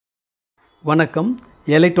வணக்கம்.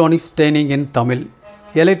 Electronics training இன் Tamil.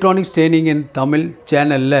 Electronics training இன் தமிழ்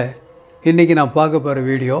சேனலில் இன்றைக்கி நான் பார்க்க போகிற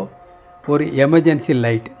வீடியோ ஒரு emergency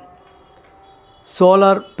light,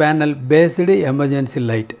 solar panel based emergency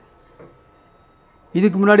light.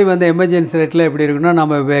 இதுக்கு முன்னாடி வந்த எமர்ஜென்சி லைட்டில் எப்படி இருக்குன்னா,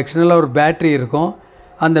 நம்ம எக்ஸ்டர்னலாக ஒரு பேட்ரி இருக்கும்,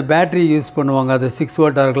 அந்த பேட்ரி யூஸ் பண்ணுவாங்க. அது 6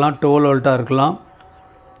 வோல்ட்டாக இருக்கலாம், 12 வோல்ட்டாக இருக்கலாம்.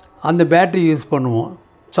 அந்த பேட்ரி யூஸ் பண்ணுவோம்.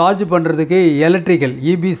 சார்ஜ் பண்ணுறதுக்கு எலக்ட்ரிக்கல்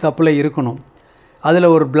இபி சப்ளை இருக்கணும். அதில்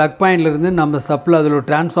ஒரு ப்ளக் பாயிண்ட்லேருந்து நம்ம சப்ளை, அதில் ஒரு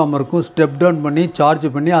டிரான்ஸ்ஃபார்மருக்கும் ஸ்டெப் டவுன் பண்ணி சார்ஜ்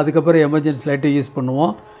பண்ணி அதுக்கப்புறம் எமர்ஜென்சி லைட்டை யூஸ்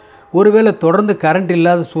பண்ணுவோம். ஒருவேளை தொடர்ந்து கரண்ட்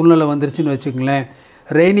இல்லாத சூழ்நிலை வந்துருச்சுன்னு வச்சுக்கோங்களேன்,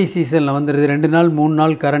 ரெய்னி சீசனில் வந்துடுது, 2 நாள் 3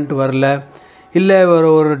 நாள் கரண்ட் வரல, இல்லை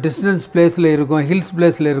ஒரு டிஸ்டன்ஸ் பிளேஸில் இருக்கும், ஹில்ஸ்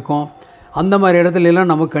பிளேஸில் இருக்கும், அந்த மாதிரி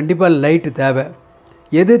இடத்துலலாம் நமக்கு கண்டிப்பாக லைட்டு தேவை.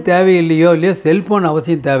 எது தேவையில்லையோ செல்ஃபோன்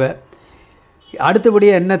அவசியம் தேவை.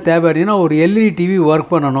 அடுத்தபடியாக என்ன தேவை அப்படின்னா, ஒரு எல்இடி டிவி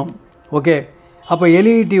ஒர்க் பண்ணணும். ஓகே, அப்போ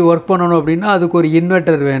எல்இடி டிவி ஒர்க் பண்ணணும் அப்படின்னா அதுக்கு ஒரு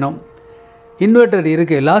இன்வெர்ட்டர் வேணும். இன்வெர்ட்டர்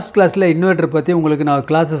இருக்குது. லாஸ்ட் கிளாஸில் இன்வெர்ட்டர் பற்றி உங்களுக்கு நான்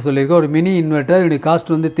கிளாஸஸ் சொல்லியிருக்கேன். ஒரு மினி இன்வெர்ட்டர், இதோடைய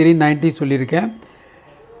காஸ்ட் வந்து 390 சொல்லியிருக்கேன்.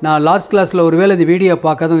 நான் லாஸ்ட் கிளாஸில் ஒருவேளை இந்த வீடியோ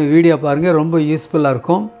பார்க்காதவங்க வீடியோ பாருங்கள், ரொம்ப யூஸ்ஃபுல்லாக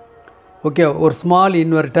இருக்கும். ஓகே, ஒரு ஸ்மால்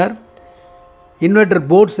இன்வெர்ட்டர்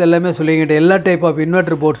போர்ட்ஸ் எல்லாமே சொல்லிக்கிட்ட எல்லா டைப் ஆஃப்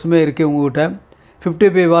இன்வெர்ட்டர் போர்ட்ஸுமே இருக்குது உங்கள்கிட்ட.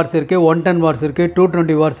 55 வாட்ஸ் இருக்குது, 110 வாட்ஸ் இருக்குது,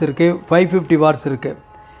 220 வாட்ஸ் இருக்குது, 550 வாட்ஸ் இருக்குது.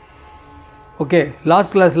 ஓகே,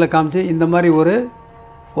 லாஸ்ட் கிளாஸில் காமிச்சு இந்த மாதிரி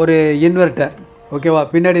ஒரு இன்வெர்ட்டர். ஓகேவா,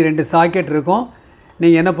 பின்னாடி 2 சாக்கெட் இருக்கும்.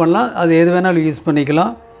 நீங்கள் என்ன பண்ணலாம், அது எது வேணாலும் யூஸ்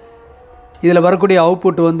பண்ணிக்கலாம். இதில் வரக்கூடிய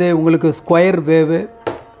அவுட்புட் வந்து உங்களுக்கு ஸ்கொயர் வேவு.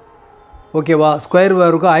 ஓகேவா, ஸ்கொயர்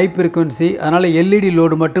வேவுக்கும் ஹை ஃப்ரீக்வன்சி. அதனால் எல்இடி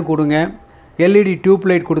லோடு மட்டும் கொடுங்க. எல்இடி டியூப்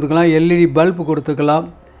லைட் கொடுத்துக்கலாம், எல்இடி பல்ப் கொடுத்துக்கலாம்,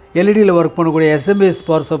 எல்இடியில் ஒர்க் பண்ணக்கூடிய எஸ்எம்பிஎஸ்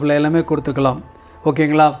பவர் சப்ளை எல்லாமே கொடுத்துக்கலாம்.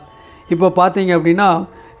 ஓகேங்களா, இப்போ பார்த்தீங்க அப்படின்னா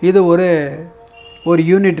இது ஒரு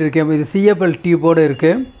யூனிட் இருக்குது. இது சிஎஃப்எல் டியூபோடு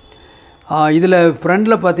இருக்குது. இதில்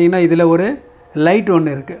ஃப்ரண்டில் பார்த்தீங்கன்னா இதில் ஒரு லைட்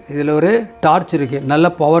ஒன்று இருக்குது, இதில் ஒரு டார்ச் இருக்குது, நல்ல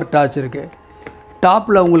பவர் டார்ச் இருக்குது.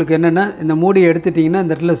 டாப்பில் உங்களுக்கு என்னென்னா, இந்த மூடி எடுத்துட்டிங்கன்னா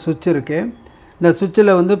இந்த இடத்துல சுவிட்ச் இருக்குது. இந்த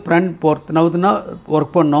சுவிட்சில் வந்து ஃப்ரண்ட் போர்ட் நவுத்துனா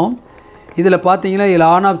ஒர்க் பண்ணோம். இதில் பார்த்தீங்கன்னா இதில்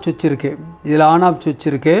ஆன் ஆஃப் சுவிட்ச்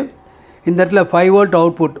இருக்குது. இந்த இடத்துல 5 வோல்ட்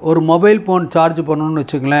அவுட்புட். ஒரு மொபைல் ஃபோன் சார்ஜ் பண்ணணும்னு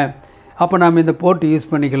வச்சுங்களேன், அப்போ நாம் இந்த போர்ட் யூஸ்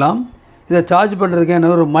பண்ணிக்கலாம். இதை சார்ஜ் பண்ணுறதுக்கு என்ன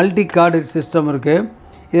ஒரு மல்டி கார்டு சிஸ்டம் இருக்குது.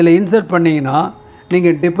 இதில் இன்சர்ட் பண்ணிங்கன்னா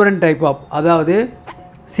நீங்கள் டிஃப்ரெண்ட் டைப் ஆஃப், அதாவது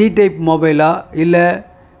சி டைப் மொபைலா, இல்லை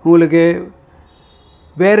உங்களுக்கு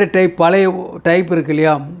வேறு டைப் பழைய டைப் இருக்குது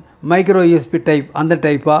இல்லையா, மைக்ரோ யூஎஸ்பி டைப், அந்த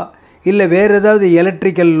டைப்பாக, இல்லை வேறு ஏதாவது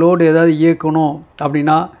எலக்ட்ரிக்கல் லோடு ஏதாவது இயக்கணும்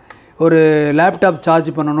அப்படின்னா, ஒரு லேப்டாப் சார்ஜ்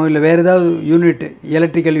பண்ணணும், இல்லை வேறு ஏதாவது யூனிட்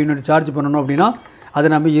எலக்ட்ரிக்கல் யூனிட் சார்ஜ் பண்ணணும் அப்படின்னா அதை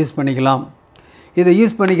நம்ம யூஸ் பண்ணிக்கலாம். இதை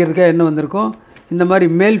யூஸ் பண்ணிக்கிறதுக்காக என்ன வந்திருக்கோம், இந்த மாதிரி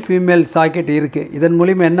மேல் ஃபீமேல் சாக்கெட் இருக்குது. இதன்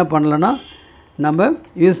மூலிமா என்ன பண்ணலன்னா நம்ம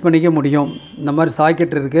யூஸ் பண்ணிக்க முடியும். இந்த மாதிரி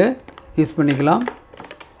சாக்கெட் இருக்குது, யூஸ் பண்ணிக்கலாம்.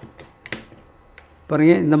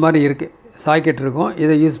 பாருங்கள், இந்த மாதிரி இருக்குது சாக்கெட் இருக்கும்,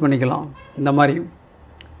 இதை யூஸ் பண்ணிக்கலாம். இந்த மாதிரி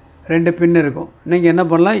 2 பின் இருக்கும். நீங்கள் என்ன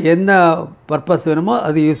பண்ணலாம், எந்த பர்பஸ் வேணுமோ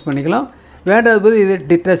அது யூஸ் பண்ணிக்கலாம். வேண்டாத போது இதை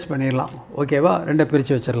டிட்டாச் பண்ணிடலாம். ஓகேவா, 2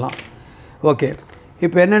 பிரித்து வச்சிடலாம். ஓகே,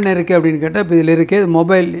 இப்போ என்னென்ன இருக்குது அப்படின்னு கேட்டால், இப்போ இதில் இருக்குது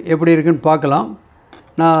மொபைல் எப்படி இருக்குதுன்னு பார்க்கலாம்.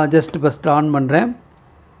 நான் ஜஸ்ட் ஃபஸ்ட்டு ஆன் பண்ணுறேன்.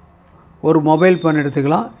 ஒரு மொபைல் ஃபோன்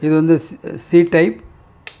எடுத்துக்கலாம். இது வந்து சி டைப்.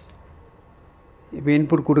 இப்போ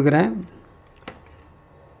இன்புட் கொடுக்குறேன்,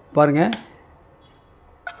 பாருங்கள்,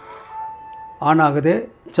 ஆன் ஆகுது,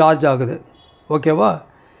 சார்ஜ் ஆகுது. ஓகேவா,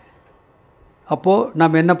 அப்போது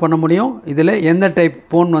நம்ம என்ன பண்ண முடியும், இதில் எந்த டைப்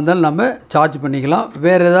ஃபோன் வந்தாலும் நம்ம சார்ஜ் பண்ணிக்கலாம்.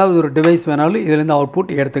 வேறு ஏதாவது ஒரு டிவைஸ் வேணாலும் இதிலேருந்து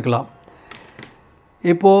அவுட்புட் எடுத்துக்கலாம்.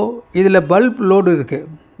 இப்போது இதில் பல்ப் லோடு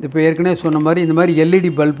இருக்குது. இப்போ ஏற்கனவே சொன்ன மாதிரி இந்த மாதிரி எல்இடி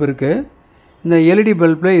பல்ப் இருக்குது. இந்த எல்இடி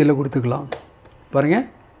பல்பில் இதில் கொடுத்துக்கலாம். பாருங்கள்,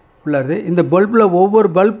 உள்ளாருது. இந்த பல்பில் ஒவ்வொரு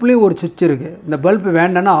பல்ப்லேயும் ஒரு சுவிட்ச் இருக்குது. இந்த பல்ப்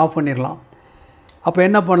வேண்டான்னா ஆஃப் பண்ணிடலாம். அப்போ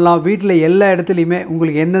என்ன பண்ணலாம், வீட்டில் எல்லா இடத்துலையுமே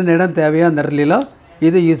உங்களுக்கு எந்தெந்த இடம் தேவையோ அந்த இடத்துலலாம்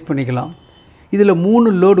இதை யூஸ் பண்ணிக்கலாம். இதில்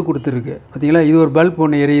 3 லோடு கொடுத்துருக்கு. பார்த்தீங்களா, இது ஒரு பல்ப்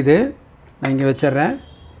ஒன்று எரியுது, நான் இங்கே வச்சிட்றேன்.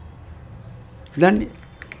 தென்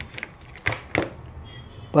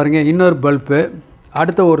பாருங்கள், இன்னொரு பல்ப்பு,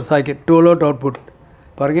 அடுத்த ஒரு சாக்கெட் 12 வோல்ட் அவுட்புட்.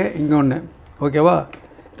 பாருங்கள், இங்கே ஒன்று. ஓகேவா,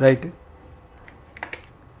 ரைட்டு.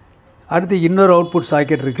 அடுத்து இன்னொரு அவுட்புட்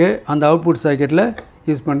சாக்கெட் இருக்குது. அந்த அவுட்புட் சாக்கெட்டில்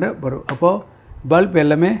யூஸ் பண்ண வரும். அப்போது பல்ப்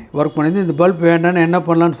எல்லாமே ஒர்க் பண்ணுது. இந்த பல்ப் வேண்டான்னு என்ன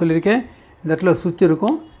பண்ணலான்னு சொல்லியிருக்கேன், இந்த இடத்துல சுவிட்ச்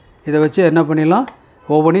இருக்கும். இதை வச்சு என்ன பண்ணிடலாம்,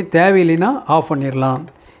 ஒவ்வொன்றையும் தேவையில்லைன்னா ஆஃப் பண்ணிடலாம்.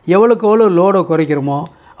 எவ்வளோக்கு எவ்வளோ லோடை குறைக்கிறோமோ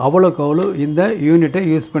அவ்வளோக்கு அவ்வளோ இந்த யூனிட்டை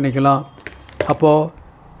யூஸ் பண்ணிக்கலாம். அப்போது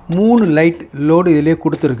 3 லைட் லோடு இதிலே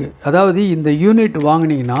கொடுத்துருக்கு. அதாவது இந்த யூனிட்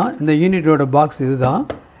வாங்கினீங்கன்னா, இந்த யூனிட்டோட பாக்ஸ் இது தான்.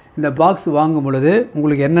 இந்த பாக்ஸ் வாங்கும் பொழுது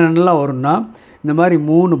உங்களுக்கு என்னென்னலாம் வரும்னா, இந்த மாதிரி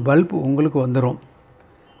 3 பல்ப் உங்களுக்கு வந்துடும்.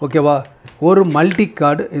 ஓகேவா, ஒரு மல்டி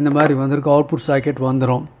கார்டு இந்த மாதிரி வந்திருக்கு, அவுட்புட் சாக்கெட்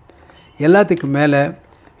வந்துடும். எல்லாத்துக்கு மேலே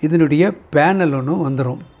இதனுடைய பேனல் ஒன்று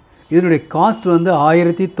வந்துடும். இதனுடைய காஸ்ட் வந்து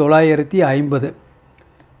 1950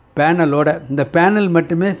 பேனலோட. இந்த பேனல்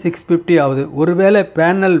மட்டுமே 650 ஆகுது. ஒருவேளை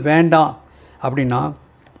பேனல் வேண்டாம் அப்படின்னா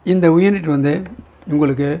இந்த யூனிட் வந்து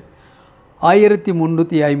உங்களுக்கு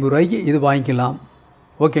 1350 ரூபாய்க்கு இது வாங்கிக்கலாம்.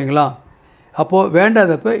 ஓகேங்களா? அப்போது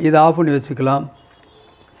வேண்டாதப்போ இதை ஆஃப் பண்ணி வச்சுக்கலாம்.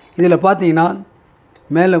 இதில் பார்த்தீங்கன்னா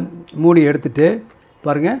மேலே மூடி எடுத்துகிட்டு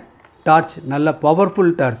பாருங்கள், டார்ச் நல்ல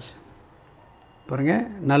பவர்ஃபுல் டார்ச் பாருங்கள்,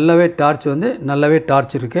 நல்லாவே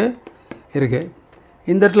டார்ச் இருக்குது.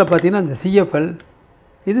 இந்த இடத்துல பார்த்தீங்கன்னா இந்த சிஎஃப்எல்,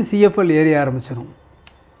 இது சிஎஃப்எல் ஏறிய ஆரம்பிச்சிடும்.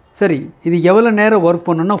 சரி, இது எவ்வளோ நேரம் ஒர்க்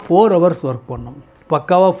பண்ணணும்னா 4 ஹவர்ஸ் ஒர்க் பண்ணணும்.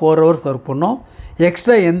 பக்காவாக 4 ஹவர்ஸ் ஒர்க் பண்ணோம்.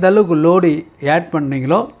 எக்ஸ்ட்ரா எந்த அளவுக்கு லோடு ஆட்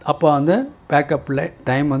பண்ணீங்களோ அப்போ வந்து பேக்கப்பில்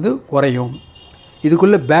டைம் வந்து குறையும்.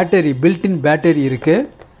 இதுக்குள்ளே பேட்டரி, பில்டின் பேட்டரி இருக்குது.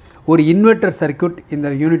 ஒரு இன்வெர்ட்டர் சர்க்யூட் இந்த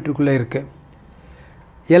யூனிட்டுக்குள்ளே இருக்குது.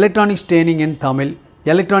 எலக்ட்ரானிக்ஸ் ட்ரைனிங்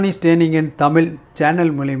இன் தமிழ்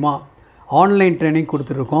சேனல் மூலிமா ஆன்லைன் ட்ரைனிங்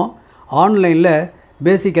கொடுத்துருக்கோம். ஆன்லைனில்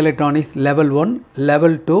பேசிக் electronics level 1,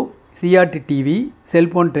 level 2, CRT TV,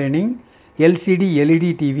 cellphone training, LCD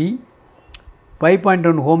LED TV,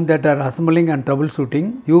 5.1 home theatre assembling and trouble shooting,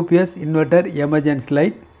 UPS, inverter, emergency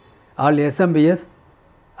light, all SMPS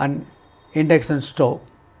and induction stove.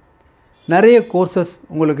 நிறைய courses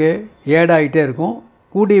உங்களுக்கு add ஆகிட்டே இருக்கும்.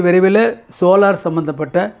 கூடிய விரைவில் solar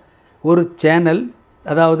சம்மந்தப்பட்ட ஒரு சேனல்,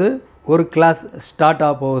 அதாவது ஒரு கிளாஸ் ஸ்டார்ட்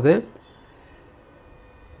ஆக போகுது.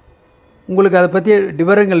 உங்களுக்கு அதை பற்றிய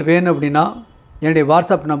விவரங்கள் வேணும் அப்படின்னா என்னுடைய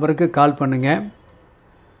வாட்ஸ்அப் நம்பருக்கு கால் பண்ணுங்கள்.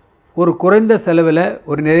 ஒரு குறைந்த செலவில்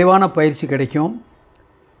ஒரு நிறைவான பயிற்சி கிடைக்கும்.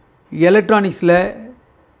 எலக்ட்ரானிக்ஸில்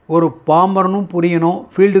ஒரு பாமரனும் புரியணும்,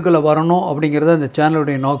 ஃபீல்டுக்குள்ளே வரணும் அப்படிங்கிறது அந்த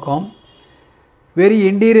சேனலுடைய நோக்கம். வெரி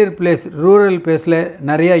இன்டீரியர் பிளேஸ், ரூரல் பிளேஸில்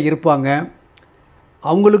நிறையா இருப்பாங்க.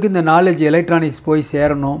 அவங்களுக்கு இந்த நாலேஜ் எலக்ட்ரானிக்ஸ் போய்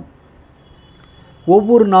சேரணும்.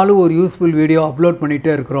 ஒவ்வொரு நாளும் ஒரு யூஸ்ஃபுல் வீடியோ அப்லோட்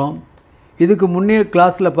பண்ணிகிட்டே இருக்கிறோம். இதுக்கு முன்னே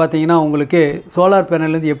கிளாஸில் பார்த்தீங்கன்னா உங்களுக்கு சோலார்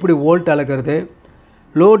பேனல்லேருந்து எப்படி வோல்ட் அளக்கிறது,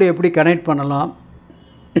 லோடு எப்படி கனெக்ட் பண்ணலாம்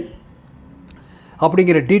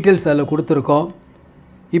அப்படிங்கிற டீட்டெயில்ஸ் அதில் கொடுத்துருக்கோம்.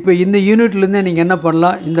 இப்போ இந்த யூனிட்லேருந்தே நீங்கள் என்ன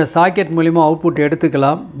பண்ணலாம், இந்த சாக்கெட் மூலிமா அவுட்புட்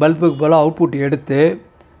எடுத்துக்கலாம். பல்புக்கு போல் அவுட்புட் எடுத்து,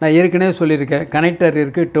 நான் ஏற்கனவே சொல்லியிருக்கேன், கனெக்டர்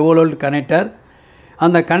இருக்குது, 12 வோல்ட் கனெக்டர்.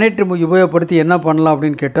 அந்த கனெக்டர் உபயோகப்படுத்தி என்ன பண்ணலாம்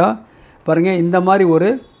அப்படின்னு கேட்டால் பாருங்கள், இந்த மாதிரி ஒரு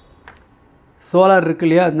சோலார் இருக்கு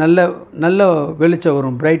இல்லையா, நல்ல வெளிச்சம்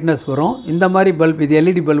வரும், பிரைட்னஸ் வரும். இந்த மாதிரி பல்ப், இது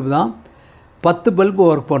எல்இடி பல்பு தான். 10 பல்பு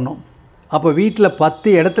ஒர்க் பண்ணும். அப்போ வீட்டில்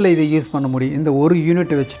 10 இடத்துல இதை யூஸ் பண்ண முடியும் இந்த ஒரு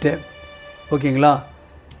யூனிட்டை வச்சுட்டு. ஓகேங்களா?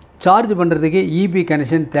 சார்ஜ் பண்ணுறதுக்கு இபி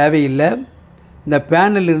கனெக்ஷன் தேவையில்லை. இந்த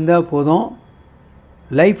பேனல் இருந்தால் போதும்.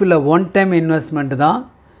 லைஃப்பில் ஒன் டைம் இன்வெஸ்ட்மெண்ட் தான்.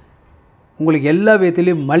 உங்களுக்கு எல்லா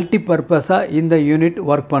விதத்துலேயும் மல்டி பர்பஸாக இந்த யூனிட்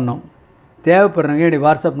ஒர்க் பண்ணும். தேவைப்படுறவங்க என்னுடைய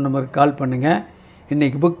வாட்ஸ்அப் நம்பருக்கு கால் பண்ணுங்கள்.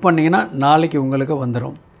 இன்றைக்கி புக் பண்ணிங்கன்னா நாளைக்கு உங்களுக்கு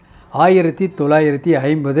வந்துடும்.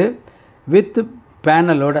 1950 வித்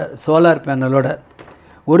பேனலோட, சோலார் பேனலோட.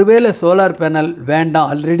 ஒருவேளை சோலார் பேனல் வேண்டாம்,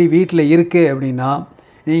 ஆல்ரெடி வீட்டில் இருக்குது அப்படின்னா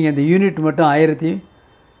நீங்கள் இந்த யூனிட் மட்டும்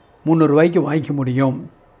 1300 ரூபாய்க்கு வாங்கிக்க முடியும்.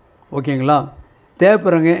 ஓகேங்களா?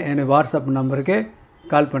 தேவைப்படுறவங்க என்னுடைய வாட்ஸ்அப் நம்பருக்கு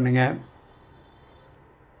கால் பண்ணுங்கள்.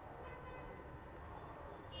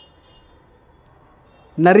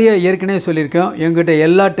 நிறைய ஏற்கனவே சொல்லியிருக்கோம், எங்கிட்ட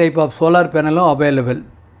எல்லா type of solar பேனலும் available.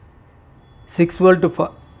 6 volt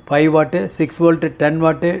 5 வாட்டு, 6 வோல்ட் 10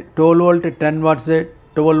 வாட்டு, 12 volt 10 watts,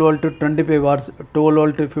 12 volt 25 watts, 12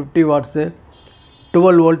 volt 50 watts,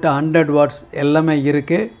 12 volt 100 watts எல்லாமே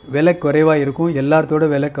இருக்குது. விலை குறைவாக இருக்கும், எல்லாத்தோட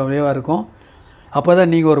விலை குறைவாக இருக்கும். அப்போ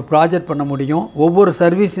தான் நீங்கள் ஒரு ப்ராஜெக்ட் பண்ண முடியும். ஒவ்வொரு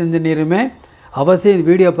சர்வீஸ் இன்ஜினியருமே அவசியம்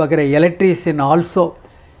வீடியோ பார்க்குற எலக்ட்ரீஷியன் ஆல்சோ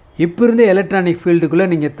இப்போ இருந்தே எலக்ட்ரானிக் ஃபீல்டுக்குள்ளே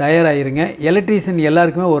நீங்கள் தயாராகிருங்க. எலக்ட்ரீஷியன்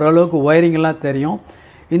எல்லாருக்குமே ஓரளவுக்கு ஒயரிங்கெல்லாம் தெரியும்.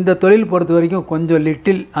 இந்த தொழில் பொறுத்த வரைக்கும் கொஞ்சம்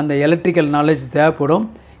லிட்டில் அந்த எலக்ட்ரிக்கல் நாலேஜ் தேவைப்படும்.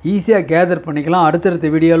 ஈஸியாக கேதர் பண்ணிக்கலாம். அடுத்தடுத்த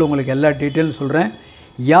வீடியோவில் உங்களுக்கு எல்லா டீட்டெயிலும் சொல்கிறேன்.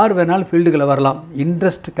 யார் வேணாலும் ஃபீல்டுக்குள்ளே வரலாம்.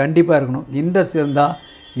 இன்ட்ரெஸ்ட் கண்டிப்பாக இருக்கணும். இன்ட்ரெஸ்ட் இருந்தால்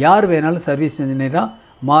யார் வேணாலும் சர்வீஸ் இன்ஜினியராக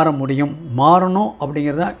மாற முடியும். மாறணும்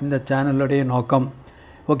அப்படிங்கிறது தான் இந்த சேனலுடைய நோக்கம்.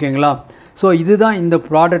 ஓகேங்களா? ஸோ இதுதான் இந்த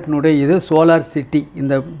ப்ராடக்டினுடைய இது சோலார் சிட்டி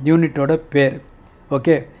இந்த யூனிட்டோட பேர்.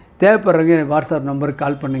 ஓகே, தேவைப்படுறவங்க வாட்ஸ்அப் நம்பருக்கு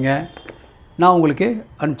கால் பண்ணுங்கள். நான் உங்களுக்கு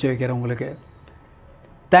அனுப்பிச்சி வைக்கிறேன். உங்களுக்கு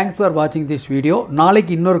தேங்க்ஸ் ஃபார் வாட்சிங் திஸ் வீடியோ.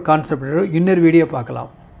 நாளைக்கு இன்னொரு கான்செப்ட், இன்னொரு வீடியோ பார்க்கலாம்.